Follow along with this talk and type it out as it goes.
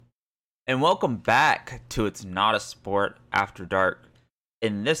And welcome back to It's Not a Sport After Dark.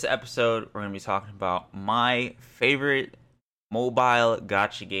 In this episode, we're going to be talking about my favorite mobile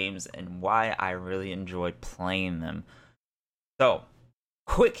gotcha games and why I really enjoy playing them. So,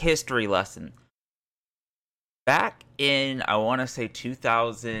 quick history lesson. Back in, I want to say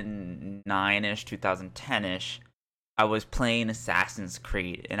 2009 ish, 2010 ish, I was playing Assassin's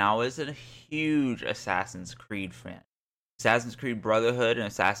Creed, and I was a huge Assassin's Creed fan. Assassin's Creed Brotherhood and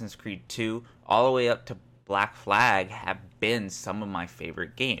Assassin's Creed 2, all the way up to Black Flag, have been some of my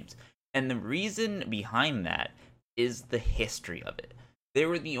favorite games. And the reason behind that is the history of it. They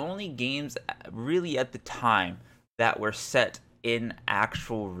were the only games, really, at the time that were set in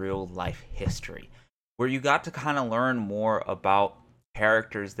actual real life history, where you got to kind of learn more about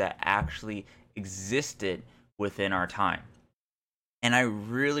characters that actually existed within our time. And I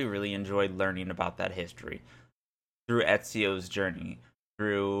really, really enjoyed learning about that history through Ezio's journey,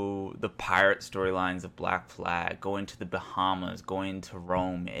 through the pirate storylines of Black Flag, going to the Bahamas, going to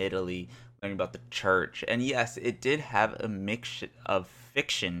Rome, Italy, learning about the church. And yes, it did have a mix of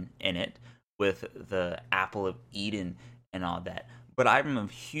fiction in it with the Apple of Eden and all that. But I'm a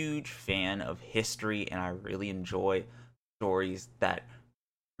huge fan of history and I really enjoy stories that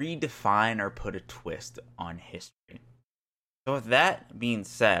redefine or put a twist on history. So, with that being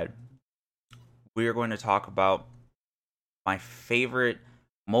said, we are going to talk about my favorite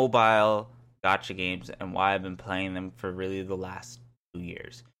mobile gotcha games and why I've been playing them for really the last 2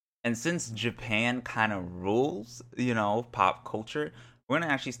 years. And since Japan kind of rules, pop culture, we're going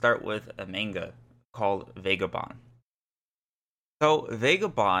to actually start with a manga called Vagabond. So,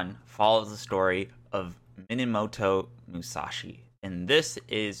 Vagabond follows the story of Minamoto Musashi, and this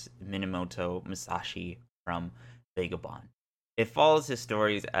is Minamoto Musashi from Vagabond. It follows his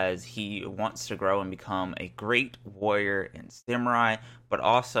stories as he wants to grow and become a great warrior and samurai, but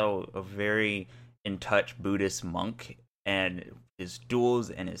also a very in touch Buddhist monk. And his duels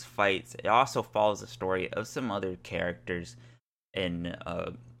and his fights. It also follows the story of some other characters and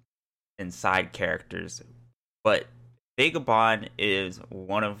side characters. But Vagabond is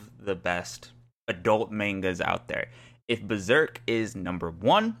one of the best adult mangas out there. If Berserk is number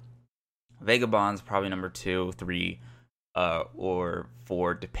one, Vagabond's probably number two, three, or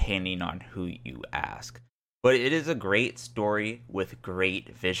four, depending on who you ask. But it is a great story with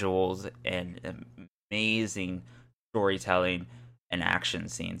great visuals and amazing storytelling and action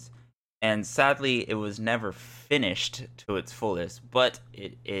scenes. And sadly, it was never finished to its fullest, but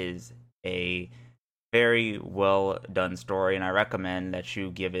it is a very well done story, and I recommend that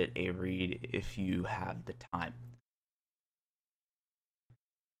you give it a read if you have the time.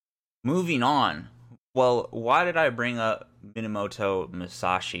 Moving on. Well, why did I bring up Minamoto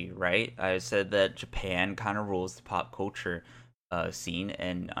Musashi, right? I said that Japan kind of rules the pop culture scene,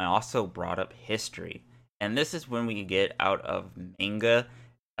 and I also brought up history. And this is when we get out of manga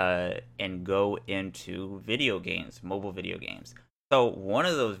and go into video games, mobile video games. So, one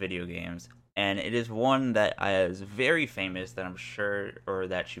of those video games, and it is one that is very famous that I'm sure or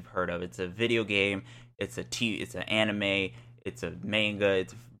that you've heard of. It's a video game, it's an anime, it's a manga,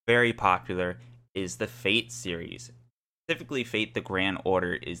 it's very popular, is the Fate series. Specifically, Fate the Grand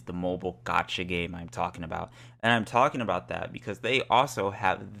Order is the mobile gotcha game I'm talking about. And I'm talking about that because they also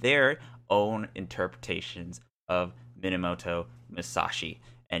have their own interpretations of Minamoto Musashi.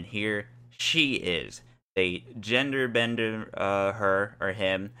 And here she is. They gender bender her or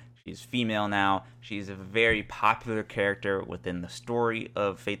him. She's female now. She's a very popular character within the story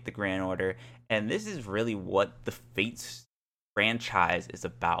of Fate the Grand Order. And this is really what the Fates franchise is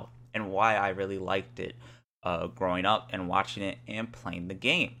about and why I really liked it growing up and watching it and playing the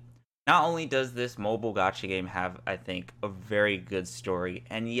game. Not only does this mobile gotcha game have, I think, a very good story,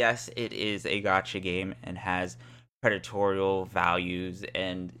 and yes, it is a gotcha game and has predatorial values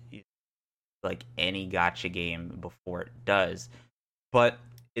and like any gotcha game before it does, but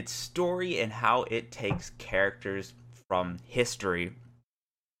its story and how it takes characters from history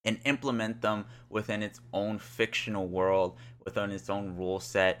and implement them within its own fictional world, within its own rule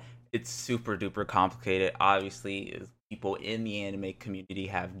set. It's super duper complicated. Obviously, people in the anime community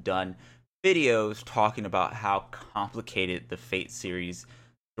have done videos talking about how complicated the Fate series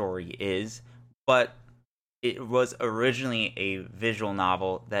story is, but it was originally a visual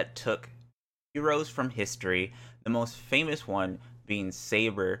novel that took heroes from history, the most famous one being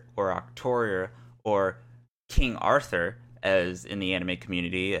Saber or Arcturus or King Arthur, as in the anime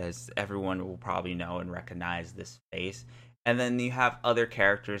community, as everyone will probably know and recognize this face. And then you have other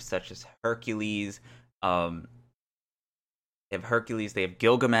characters such as Hercules, um, They have Hercules, they have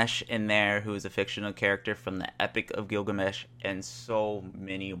Gilgamesh in there, who is a fictional character from the Epic of Gilgamesh, and so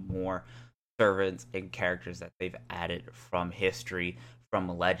many more servants and characters that they've added from history,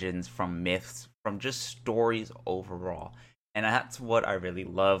 from legends, from myths, from just stories overall. And that's what I really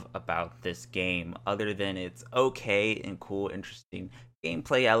love about this game. Other than it's okay and cool, interesting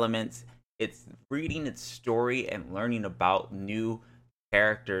gameplay elements, it's reading its story and learning about new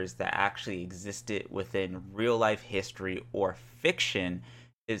characters that actually existed within real life history or fiction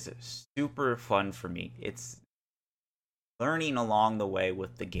is super fun for me. It's learning along the way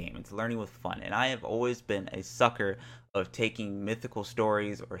with the game. It's learning with fun. And I have always been a sucker of taking mythical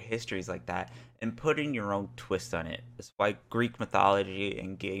stories or histories like that and putting your own twist on it. That's why Greek mythology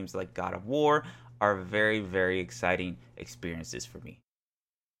and games like God of War are very, very exciting experiences for me.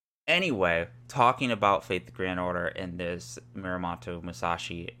 Anyway, talking about Fate the Grand Order and this Mirumoto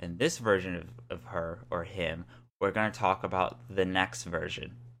Musashi and this version of her or him, we're going to talk about the next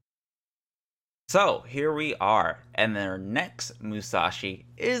version. So here we are, and their next Musashi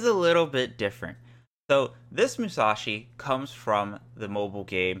is a little bit different. So this Musashi comes from the mobile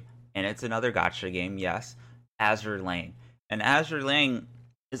game, and it's another gacha game, yes, Azur Lane. And Azur Lane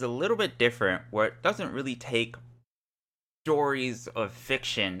is a little bit different, where it doesn't really take stories of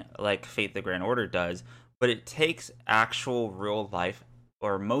fiction like Fate the Grand Order does, but it takes actual real life,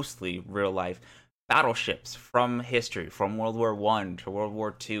 or mostly real life, battleships from history, from World War One to World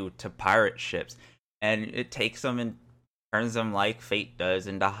War Two to pirate ships, and it takes them and turns them like Fate does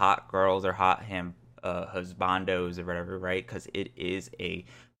into hot girls or hot husbandos or whatever, right? Because it is a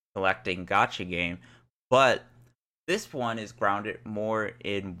collecting gacha game, but this one is grounded more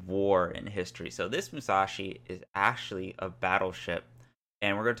in war and history. So this Musashi is actually a battleship,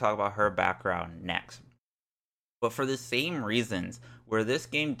 and we're going to talk about her background next. But for the same reasons, where this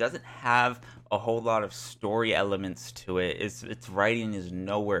game doesn't have a whole lot of story elements to it, its writing is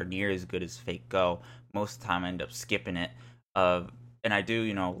nowhere near as good as Fate Go. Most of the time I end up skipping it. And I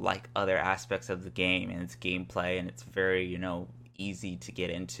do, like other aspects of the game and its gameplay, and it's very, easy to get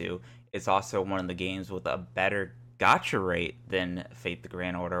into. It's also one of the games with a better gacha rate than Fate the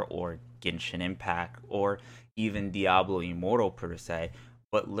Grand Order or Genshin Impact or even Diablo Immortal per se,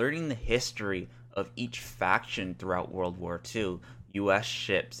 but learning the history of each faction throughout World War II, US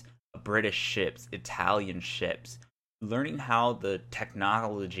ships, British ships, Italian ships, learning how the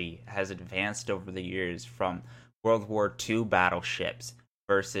technology has advanced over the years from World War II battleships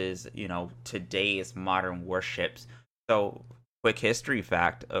versus, today's modern warships. So, quick history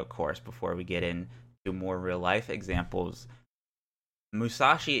fact, of course, before we get into more real life examples.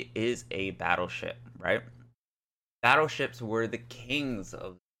 Musashi is a battleship, right? Battleships were the kings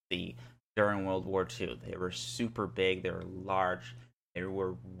of the sea during World War II. They were super big, they were large, they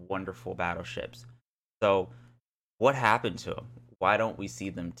were wonderful battleships. So, what happened to them? Why don't we see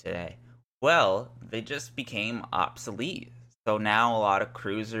them today? Well, they just became obsolete. So now a lot of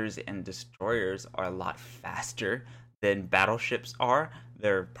cruisers and destroyers are a lot faster than battleships are.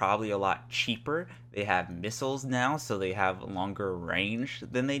 They're probably a lot cheaper. They have missiles now, so they have longer range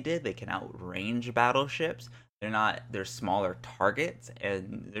than they did. They can outrange battleships. They're smaller targets,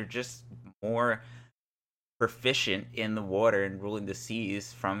 and they're just more proficient in the water and ruling the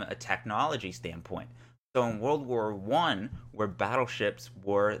seas from a technology standpoint. So in World War One, where battleships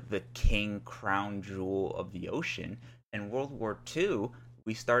were the king crown jewel of the ocean, in World War Two,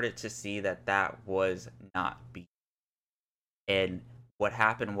 we started to see that was not be. And what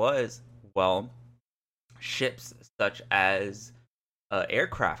happened was, well, ships such as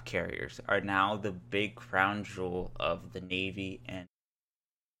aircraft carriers are now the big crown jewel of the Navy and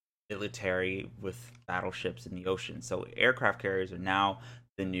military with battleships in the ocean. So aircraft carriers are now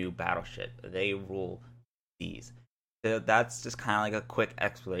the new battleship. They rule seas. So that's just kind of like a quick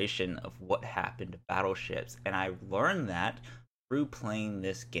explanation of what happened to battleships. And I learned that through playing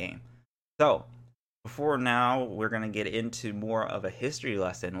this game. So before now, we're going to get into more of a history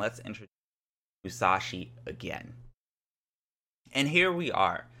lesson. Let's introduce Musashi again. And here we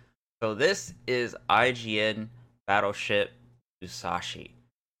are. So this is IGN Battleship Musashi.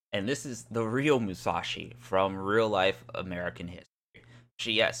 And this is the real Musashi from real life American history.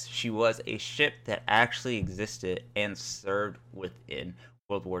 She was a ship that actually existed and served within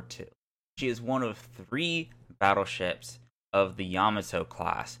World War II. She is one of 3 battleships of the Yamato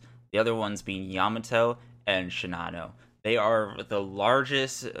class, the other ones being Yamato and Shinano. They are the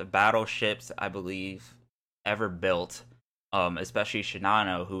largest battleships, I believe, ever built, especially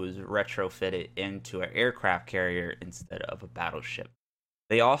Shinano, who was retrofitted into an aircraft carrier instead of a battleship.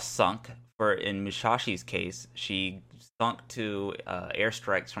 They all sunk. In Musashi's case, she sunk to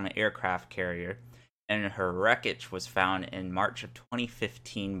airstrikes from an aircraft carrier, and her wreckage was found in March of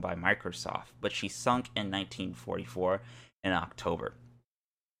 2015 by Microsoft, but she sunk in 1944 in October.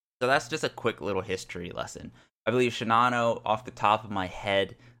 So that's just a quick little history lesson. I believe Shinano, off the top of my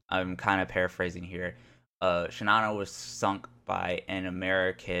head, I'm kind of paraphrasing here. Shinano was sunk by an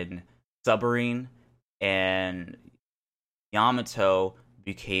American submarine, and Yamato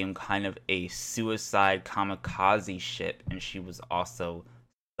became kind of a suicide kamikaze ship, and she was also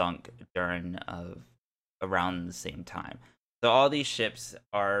sunk during around the same time. So all these ships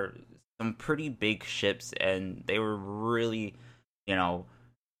are some pretty big ships, and they were really, you know,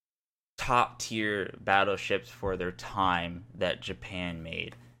 top tier battleships for their time that Japan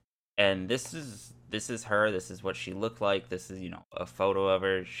made. And this is her. This is what she looked like. This is a photo of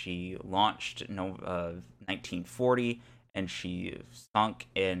her. She launched in 1940 and she sunk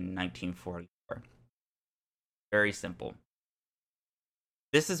in 1944. Very simple.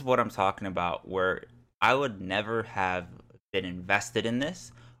 This is what I'm talking about. Where I would never have been invested in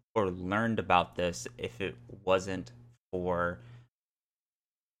this or learned about this if it wasn't for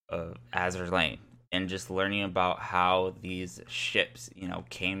Azur Lane, and just learning about how these ships,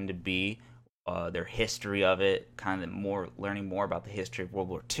 came to be, their history of it, kind of learning more about the history of World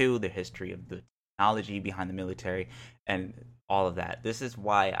War II, the history of the technology behind the military, and all of that. This is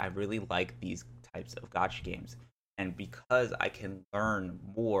why I really like these types of gacha games, and because I can learn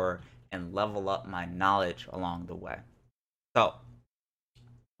more and level up my knowledge along the way. So,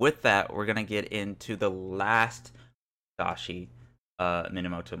 with that, we're gonna get into the last Musashi,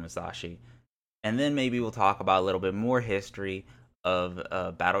 Minamoto Musashi, and then maybe we'll talk about a little bit more history of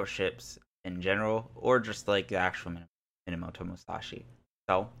battleships in general, or just like the actual Minamoto Musashi.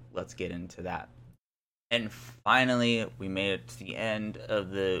 So let's get into that. And finally, we made it to the end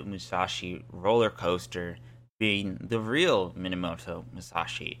of the Musashi roller coaster, being the real Minamoto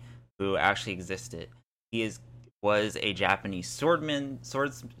Musashi, who actually existed. He was a Japanese swordsman,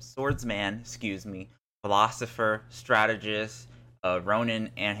 philosopher, strategist,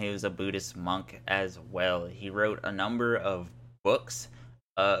 Ronin, and he was a Buddhist monk as well. He wrote a number of books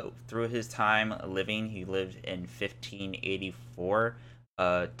through his time living. He lived in 1584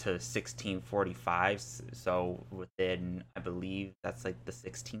 to 1645, so within, I believe, that's like the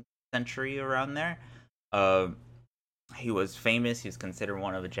 16th century around there. He was famous. He was considered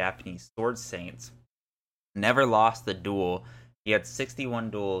one of the Japanese sword saints. Never lost a duel. He had 61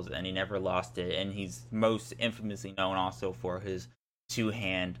 duels and he never lost it. And he's most infamously known also for his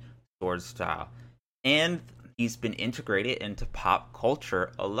two-hand sword style. And he's been integrated into pop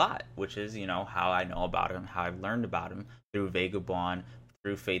culture a lot, which is, how I know about him, how I've learned about him through Vagabond,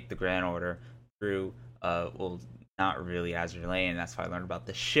 through Fate the Grand Order, through, not really Azur Lane. That's why I learned about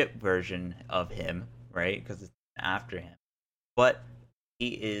the ship version of him, right? Because it's after him. But he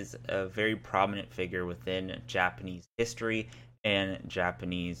is a very prominent figure within Japanese history and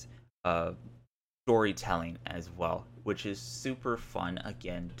Japanese storytelling as well, which is super fun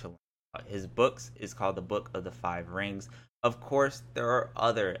again to learn about. His books is called the Book of the Five Rings. Of course, there are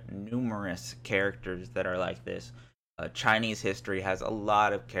other numerous characters that are like this. Chinese history has a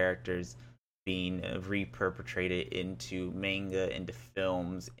lot of characters being reperpetrated into manga, into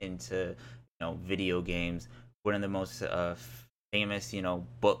films, into video games. One of the most famous,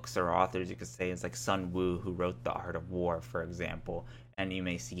 books or authors you could say is like Sun Wu, who wrote The Art of War, for example, and you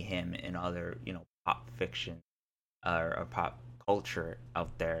may see him in other, pop fiction or pop culture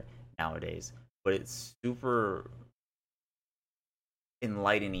out there nowadays. But it's super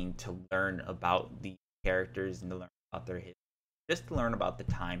enlightening to learn about the characters and to learn about their history, just to learn about the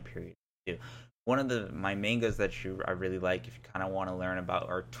time period too. One of my mangas that I really like, if you kind of want to learn about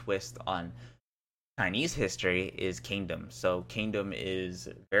or twist on Chinese history, is Kingdom. So Kingdom is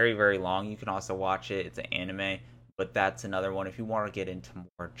very, very long. You can also watch it. It's an anime, but that's another one if you want to get into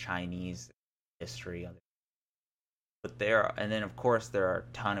more Chinese history. But and then of course there are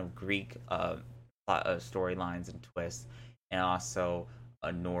a ton of Greek storylines and twists, and also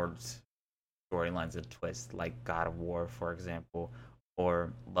Norse storylines and twists, like God of War, for example,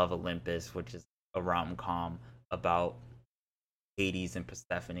 or Love Olympus, which is a rom-com about Hades and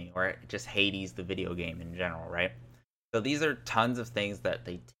Persephone, or just Hades, the video game in general, right? So these are tons of things that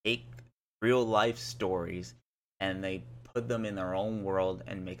they take real life stories and they put them in their own world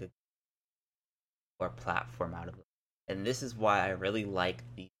and make a platform out of them. And this is why I really like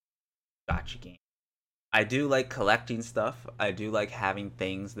these gacha games. I do like collecting stuff. I do like having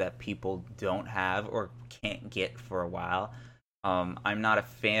things that people don't have or can't get for a while. I'm not a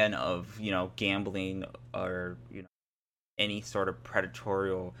fan of gambling or any sort of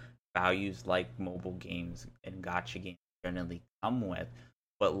predatorial values like mobile games and gacha games generally come with,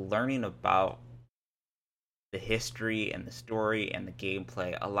 but learning about the history and the story and the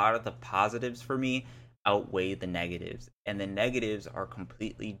gameplay, a lot of the positives for me outweigh the negatives, and the negatives are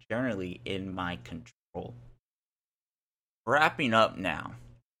completely generally in my control. Wrapping up now,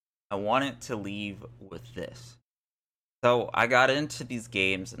 I wanted to leave with this. So I got into these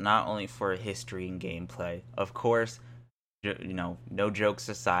games not only for history and gameplay. Of course, no jokes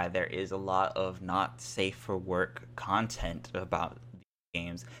aside, there is a lot of not safe for work content about these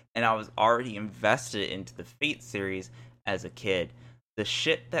games, and I was already invested into the Fate series as a kid. The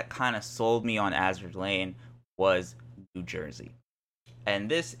ship that kind of sold me on Azur Lane was New Jersey, and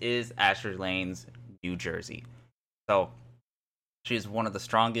this is Azur Lane's New Jersey. So she is one of the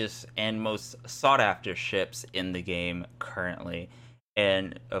strongest and most sought after ships in the game currently.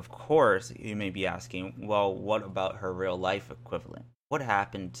 And of course, you may be asking, well, what about her real life equivalent? What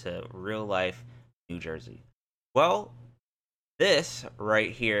happened to real life New Jersey? Well, this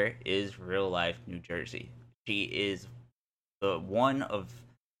right here is real life New Jersey. She is the one of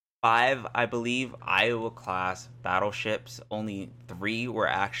 5, I believe, Iowa class battleships. Only 3 were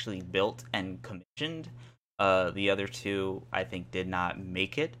actually built and commissioned. The other 2, I think, did not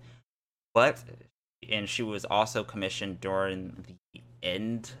make it. And she was also commissioned during the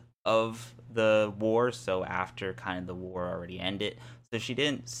end of the war, so after kind of the war already ended. So she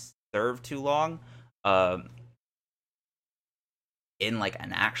didn't serve too long in like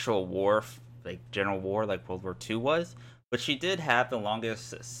an actual war, like general war, like World War II was. But she did have the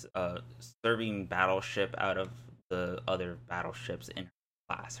longest serving battleship out of the other battleships in her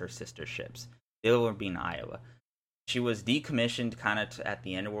class, her sister ships. The other one being Iowa. She was decommissioned kind of at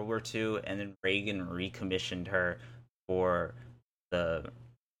the end of World War II, and then Reagan recommissioned her for the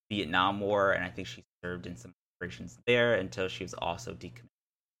Vietnam War, and I think she served in some operations there until she was also decommissioned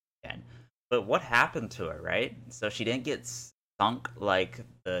again. But what happened to her, right? So she didn't get sunk like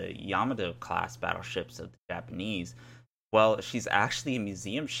the Yamato class battleships of the Japanese. Well, she's actually a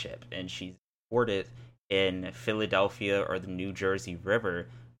museum ship, and she's ported in Philadelphia or the New Jersey River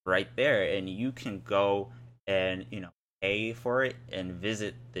right there, and you can go and pay for it and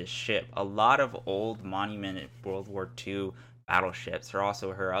visit this ship. A lot of old monumented World War II battleships are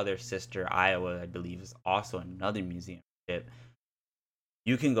also her other sister Iowa, I believe, is also another museum ship.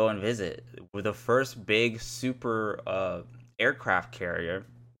 You can go and visit. With the first big super aircraft carrier,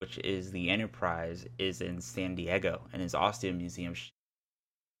 which is the Enterprise, is in San Diego and is also a museum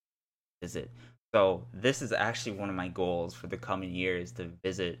visit. So this is actually one of my goals for the coming years, to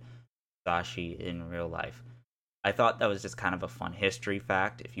visit Musashi in real life. I thought that was just kind of a fun history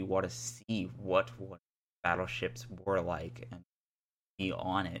fact. If you want to see what battleships were like and be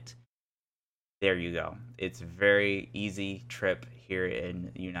on it, there you go. It's a very easy trip here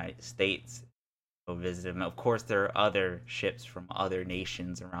in the United States. Go visit them. Of course, there are other ships from other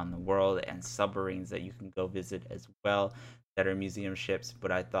nations around the world and submarines that you can go visit as well that are museum ships.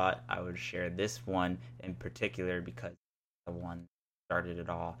 But I thought I would share this one in particular because the one started it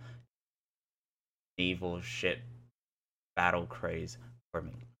all. Naval ship battle craze for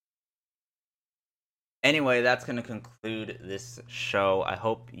me. Anyway, that's going to conclude this show. I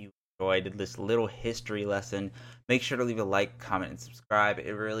hope you enjoyed this little history lesson. Make sure to leave a like, comment, and subscribe.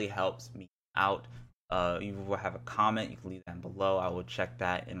 It really helps me out. You will have a comment, you can leave that below. I will check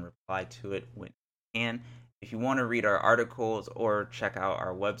that and reply to it when I can. If you want to read our articles or check out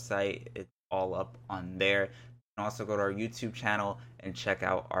our website, it's all up on there. You can also go to our YouTube channel and check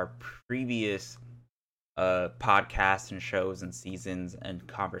out our previous podcasts and shows and seasons and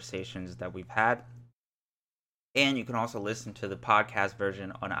conversations that we've had. And you can also listen to the podcast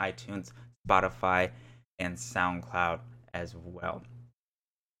version on iTunes, Spotify, and SoundCloud as well.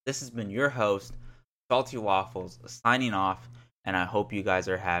 This has been your host, Salty Waffles, signing off, and I hope you guys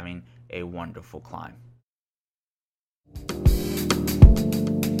are having a wonderful climb.